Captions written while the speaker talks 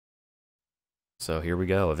So here we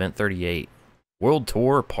go, Event 38. World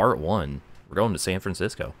Tour Part 1. We're going to San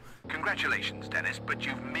Francisco. Congratulations, Dennis, but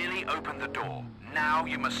you've merely opened the door. Now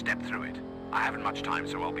you must step through it. I haven't much time,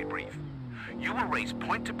 so I'll be brief. You will race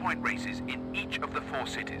point-to-point races in each of the 4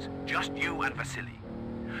 cities, just you and Vasily.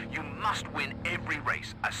 You must win every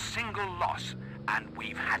race, a single loss, and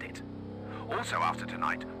we've had it. Also, after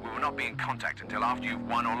tonight, we will not be in contact until after you've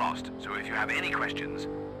won or lost, so if you have any questions,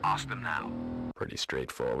 ask them now. Pretty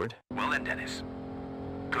straightforward. Well then, Dennis,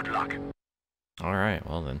 good luck. Alright,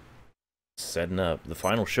 well then. Setting up the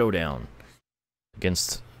final showdown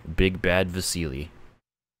against Big Bad Vasily.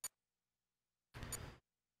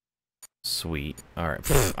 Sweet.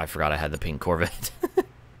 Alright, I forgot I had the pink Corvette.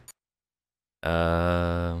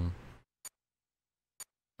 Let's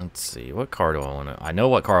see, what car do I want to... I know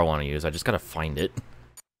what car I want to use, I just gotta find it.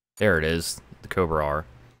 There it is, the Cobra R.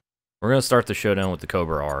 We're gonna start the showdown with the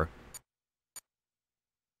Cobra R.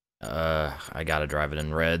 I gotta drive it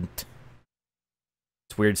in red.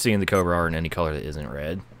 It's weird seeing the Cobra R in any color that isn't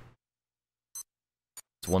red.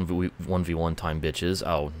 It's 1v1 time bitches.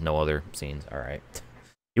 Oh, no other scenes. Alright.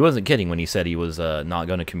 He wasn't kidding when he said he was not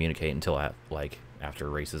going to communicate until after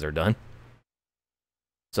races are done.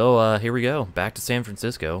 So here we go. Back to San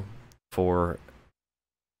Francisco for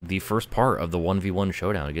the first part of the 1v1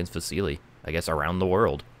 showdown against Vasily. I guess around the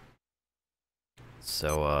world.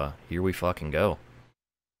 So here we fucking go.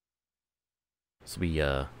 This will be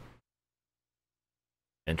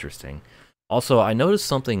interesting. Also, I noticed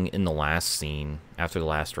something in the last scene, after the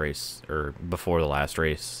last race, or before the last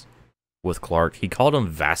race with Clark. He called him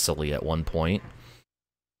Vasily at one point.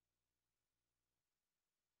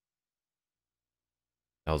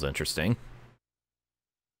 That was interesting.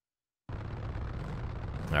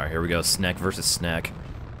 Alright, here we go. Sneck versus Sneck.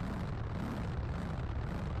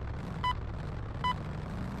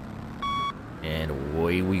 And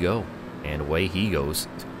away we go. And away he goes.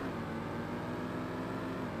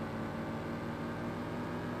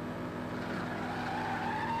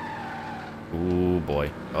 Ooh,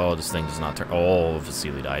 boy. Oh, this thing does not turn. Oh,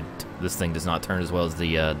 Vasily died. This thing does not turn as well as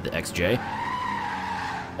the XJ.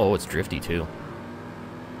 Oh, it's drifty, too.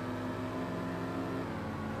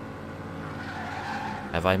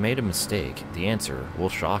 Have I made a mistake? The answer will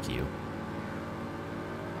shock you.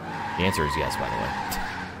 The answer is yes, by the way.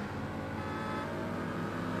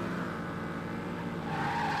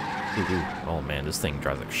 Ooh. Oh man, this thing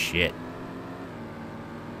drives like shit.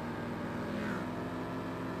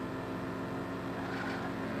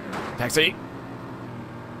 Taxi!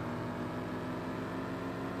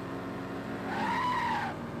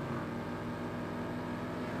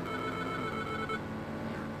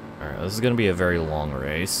 Alright, this is gonna be a very long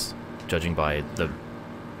race, judging by the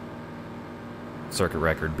circuit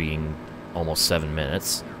record being almost 7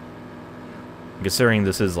 minutes. Considering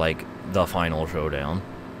this is like the final showdown.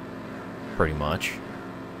 Pretty much.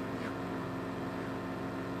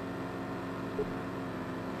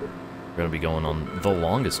 We're going to be going on the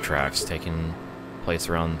longest tracks, taking place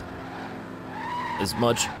around as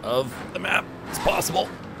much of the map as possible.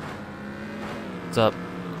 What's up?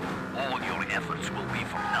 All your efforts will be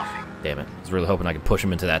for nothing. Damn it. I was really hoping I could push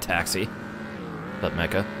him into that taxi. What's up,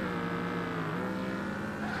 Mecha?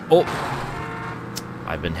 Oh!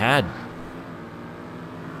 I've been had.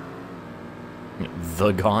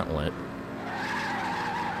 The Gauntlet.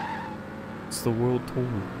 It's the World Tour,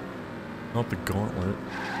 not the Gauntlet.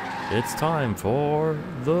 It's time for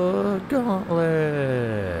the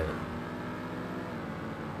Gauntlet.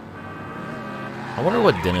 I wonder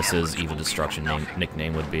what Dennis's Evil Destruction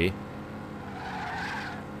nickname would be.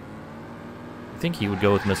 I think he would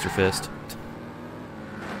go with Mr. Fist.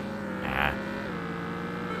 Nah.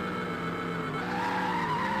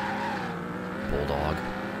 Bulldog.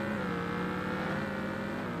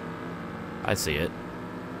 I see it.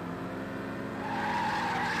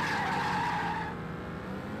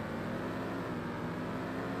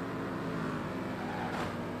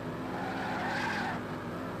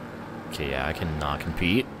 Okay, yeah, I cannot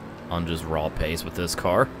compete on just raw pace with this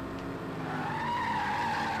car.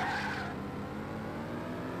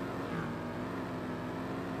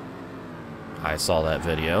 I saw that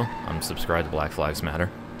video. I'm subscribed to Black Lives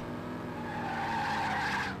Matter.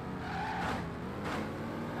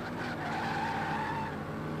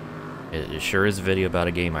 It sure is a video about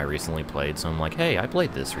a game I recently played, so I'm like, hey, I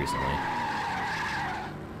played this recently.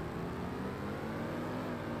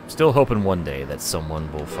 Still hoping one day that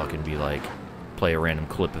someone will fucking be like, play a random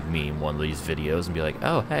clip of me in one of these videos and be like,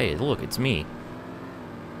 oh, hey, look, it's me.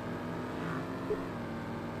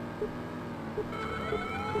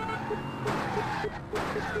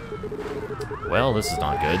 Well, this is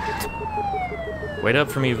not good. Wait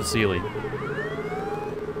up for me, Vasily.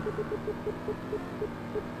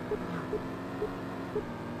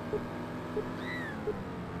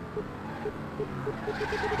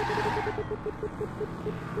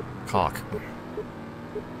 hawk.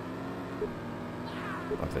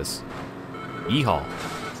 Fuck this. Yeehaw.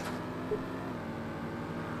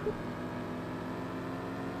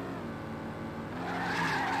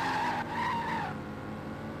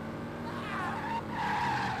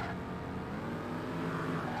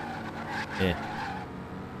 Eh.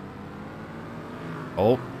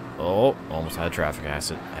 Oh, almost had a traffic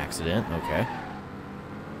accident. Okay.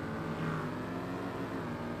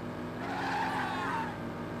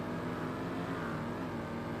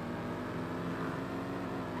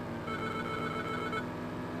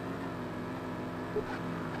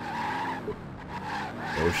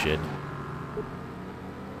 Oh shit.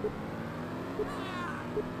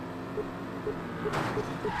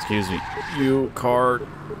 Excuse me, you car.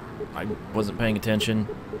 I wasn't paying attention.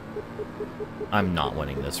 I'm not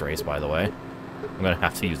winning this race, by the way. I'm gonna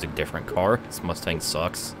have to use a different car. This Mustang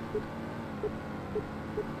sucks.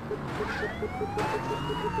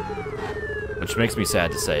 Which makes me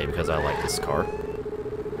sad to say, because I like this car.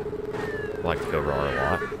 I like the Cobra R a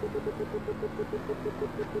lot.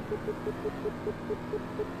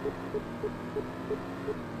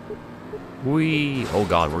 Whee! Oh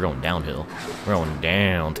god, we're going downhill. We're going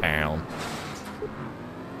downtown.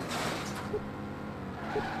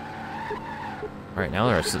 Alright, now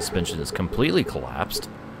our suspension is completely collapsed.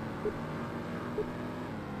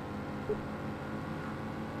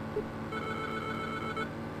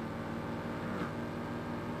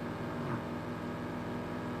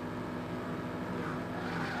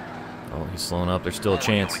 Oh, he's slowing up. There's still a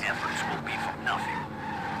chance.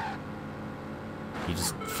 He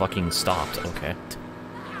just fucking stopped. Okay.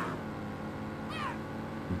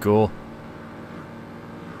 Cool.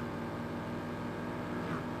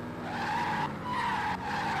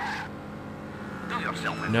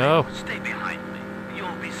 No. Stay behind me.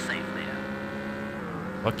 You'll be safe there.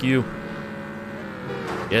 Fuck you.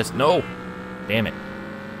 Yes, no. Damn it.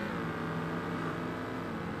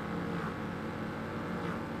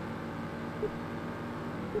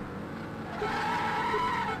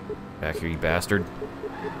 Back here, you bastard.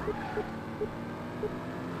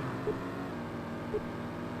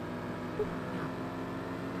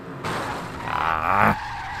 Ah.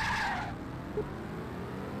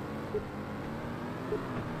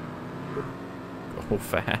 Go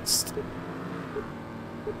fast.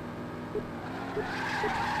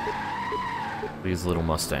 Please, little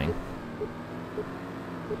Mustang.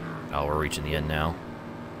 Oh, we're reaching the end now.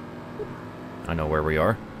 I know where we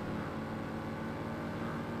are.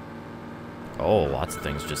 Oh, lots of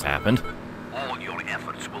things just happened. All your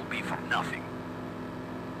efforts will be for nothing.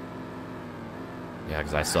 Yeah,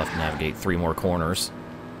 because I still have to navigate 3 more corners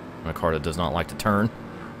on a car that does not like to turn.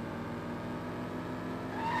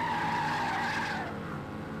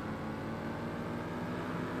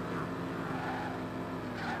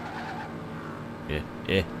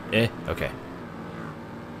 Okay.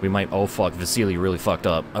 We might... Oh, fuck. Vasily really fucked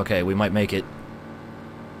up. Okay, we might make it.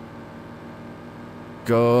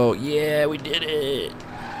 Go. Yeah, we did it.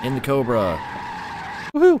 In the Cobra.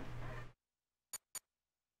 Woohoo.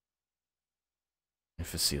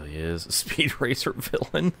 If Vasily is a speed racer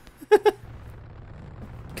villain.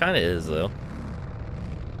 Kinda is, though.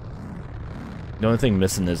 The only thing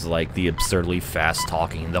missing is, like, the absurdly fast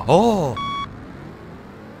talking. The... Oh!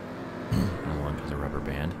 I won because of rubber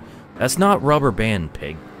band. That's not rubber band,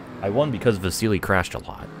 pig. I won because Vasily crashed a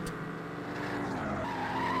lot.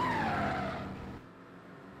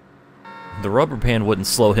 The rubber band wouldn't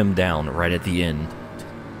slow him down right at the end.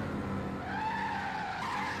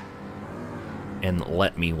 And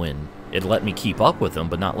let me win. It let me keep up with him,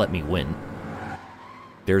 but not let me win.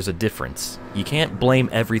 There's a difference. You can't blame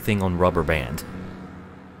everything on rubber band.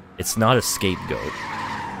 It's not a scapegoat.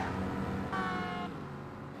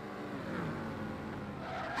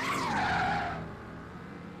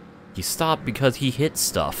 He stopped because he hit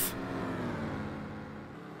stuff.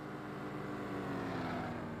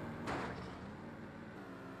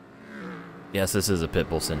 Yes, this is a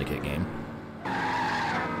Pitbull Syndicate game.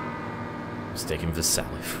 Mistaking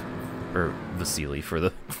Vasily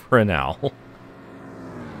for now.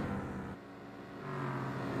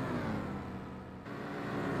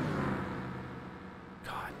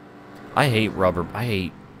 God, I hate rubber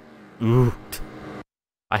banding.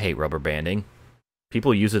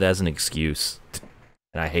 People use it as an excuse,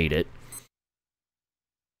 and I hate it.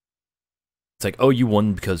 It's like, oh, you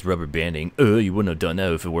won because rubber banding. You wouldn't have done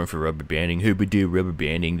that if it weren't for rubber banding. Hoobie-doo, rubber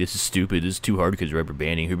banding. This is stupid. This is too hard because rubber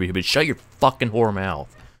banding. Hoobie-hoobie. Shut your fucking whore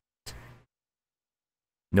mouth.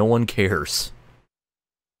 No one cares.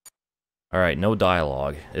 Alright, no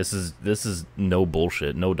dialogue. This is no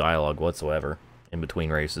bullshit. No dialogue whatsoever in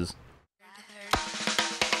between races.